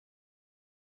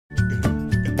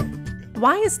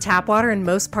Why is tap water in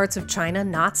most parts of China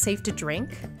not safe to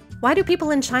drink? Why do people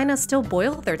in China still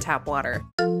boil their tap water?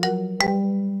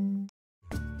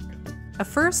 A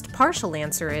first partial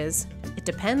answer is, it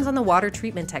depends on the water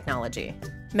treatment technology.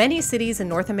 Many cities in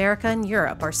North America and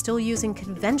Europe are still using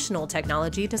conventional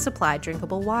technology to supply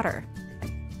drinkable water.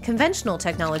 Conventional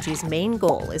technology's main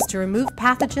goal is to remove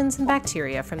pathogens and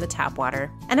bacteria from the tap water,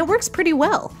 and it works pretty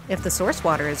well if the source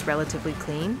water is relatively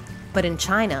clean. But in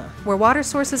China, where water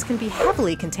sources can be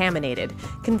heavily contaminated,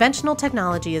 conventional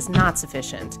technology is not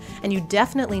sufficient, and you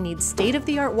definitely need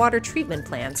state-of-the-art water treatment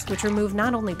plants which remove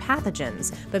not only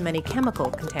pathogens, but many chemical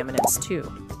contaminants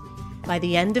too. By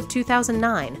the end of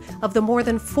 2009, of the more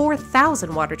than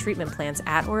 4,000 water treatment plants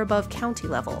at or above county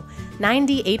level,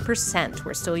 98%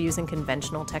 were still using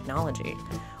conventional technology.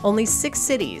 Only 6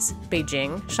 cities,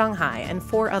 Beijing, Shanghai, and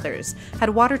 4 others, had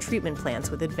water treatment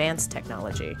plants with advanced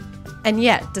technology. And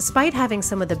yet, despite having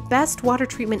some of the best water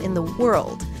treatment in the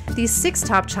world, these 6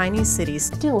 top Chinese cities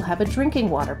still have a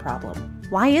drinking water problem.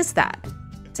 Why is that?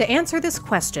 To answer this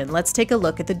question, let's take a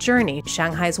look at the journey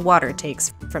Shanghai's water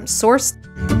takes from source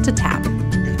to tap.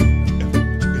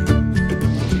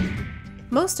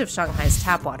 Most of Shanghai's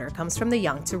tap water comes from the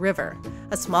Yangtze River.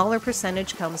 A smaller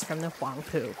percentage comes from the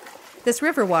Huangpu. This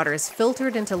river water is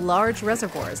filtered into large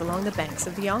reservoirs along the banks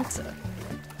of the Yangtze.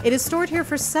 It is stored here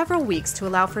for several weeks to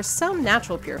allow for some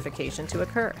natural purification to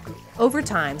occur. Over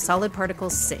time, solid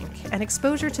particles sink, and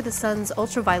exposure to the sun's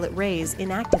ultraviolet rays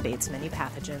inactivates many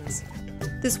pathogens.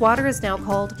 This water is now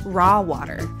called raw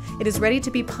water. It is ready to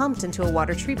be pumped into a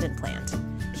water treatment plant.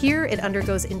 Here, it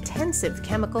undergoes intensive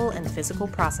chemical and physical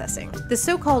processing. The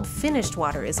so-called finished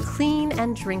water is clean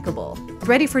and drinkable,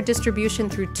 ready for distribution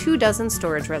through 24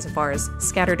 storage reservoirs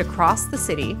scattered across the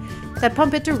city that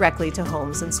pump it directly to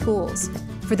homes and schools.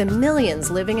 For the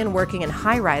millions living and working in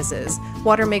high-rises,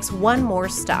 water makes one more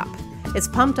stop. It's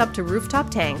pumped up to rooftop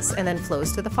tanks and then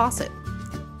flows to the faucet.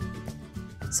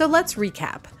 So let's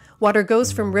recap. Water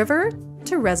goes from river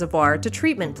to reservoir to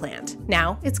treatment plant.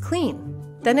 Now it's clean.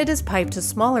 Then it is piped to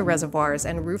smaller reservoirs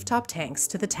and rooftop tanks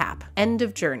to the tap. End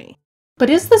of journey.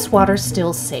 But is this water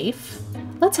still safe?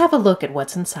 Let's have a look at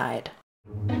what's inside.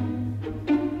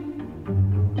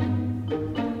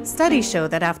 Studies show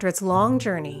that after its long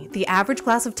journey, the average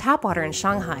glass of tap water in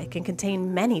Shanghai can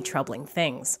contain many troubling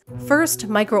things. First,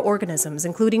 microorganisms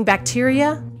including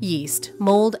bacteria, yeast,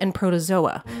 mold, and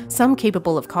protozoa, some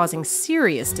capable of causing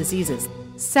serious diseases.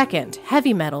 Second,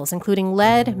 heavy metals including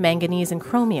lead, manganese, and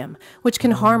chromium, which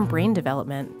can harm brain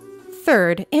development.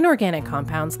 Third, inorganic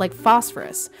compounds like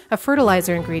phosphorus, a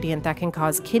fertilizer ingredient that can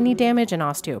cause kidney damage and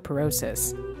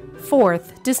osteoporosis.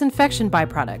 Fourth, disinfection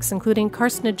byproducts, including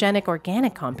carcinogenic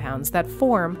organic compounds that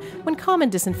form when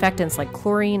common disinfectants like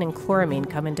chlorine and chloramine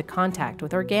come into contact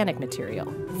with organic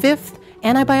material. Fifth,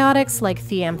 antibiotics like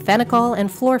thiamphenicol and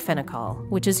fluorphenicol,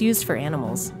 which is used for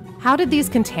animals. How did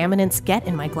these contaminants get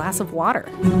in my glass of water?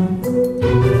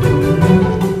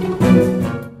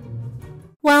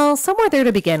 Well, some were there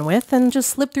to begin with and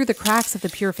just slipped through the cracks of the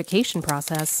purification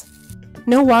process.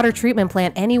 No water treatment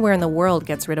plant anywhere in the world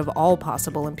gets rid of all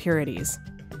possible impurities.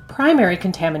 Primary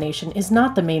contamination is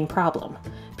not the main problem.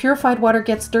 Purified water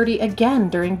gets dirty again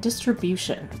during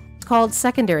distribution. It's called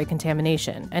secondary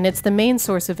contamination, and it's the main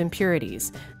source of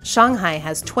impurities. Shanghai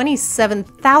has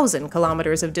 27,000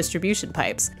 kilometers of distribution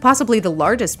pipes, possibly the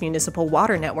largest municipal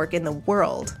water network in the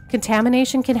world.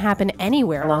 Contamination can happen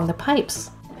anywhere along the pipes.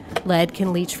 Lead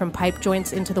can leach from pipe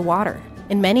joints into the water.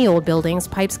 In many old buildings,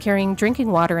 pipes carrying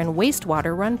drinking water and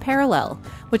wastewater run parallel,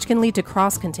 which can lead to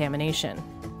cross-contamination.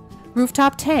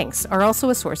 Rooftop tanks are also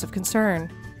a source of concern.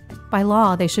 By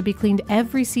law, they should be cleaned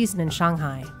every season in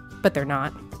Shanghai, but they're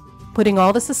not. Putting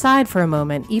all this aside for a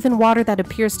moment, even water that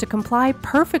appears to comply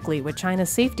perfectly with China's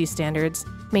safety standards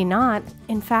may not,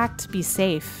 in fact, be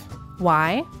safe.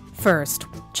 Why? First,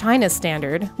 China's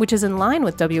standard, which is in line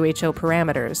with WHO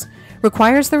parameters,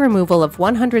 requires the removal of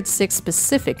 106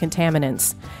 specific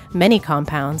contaminants. Many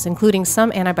compounds, including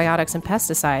some antibiotics and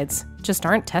pesticides, just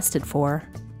aren't tested for.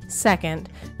 Second,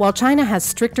 while China has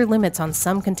stricter limits on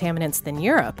some contaminants than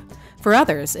Europe, for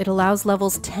others it allows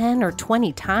levels 10 or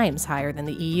 20 times higher than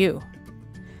the EU.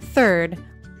 Third,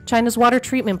 China's water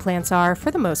treatment plants are,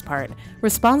 for the most part,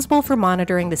 responsible for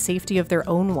monitoring the safety of their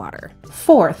own water.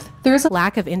 Fourth, there is a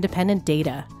lack of independent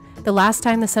data. The last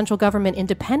time the central government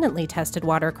independently tested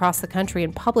water across the country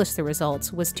and published the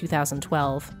results was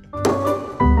 2012.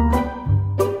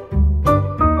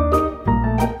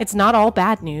 It's not all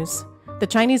bad news. The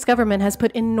Chinese government has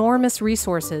put enormous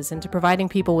resources into providing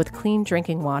people with clean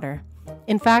drinking water.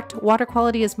 In fact, water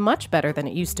quality is much better than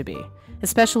it used to be.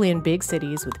 especially in big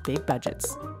cities with big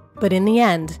budgets. But in the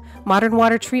end, modern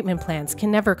water treatment plants can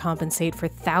never compensate for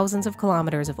thousands of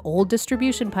kilometers of old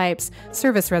distribution pipes,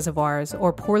 service reservoirs,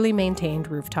 or poorly maintained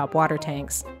rooftop water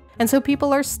tanks. And so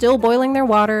people are still boiling their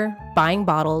water, buying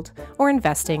bottled, or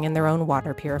investing in their own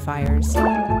water purifiers.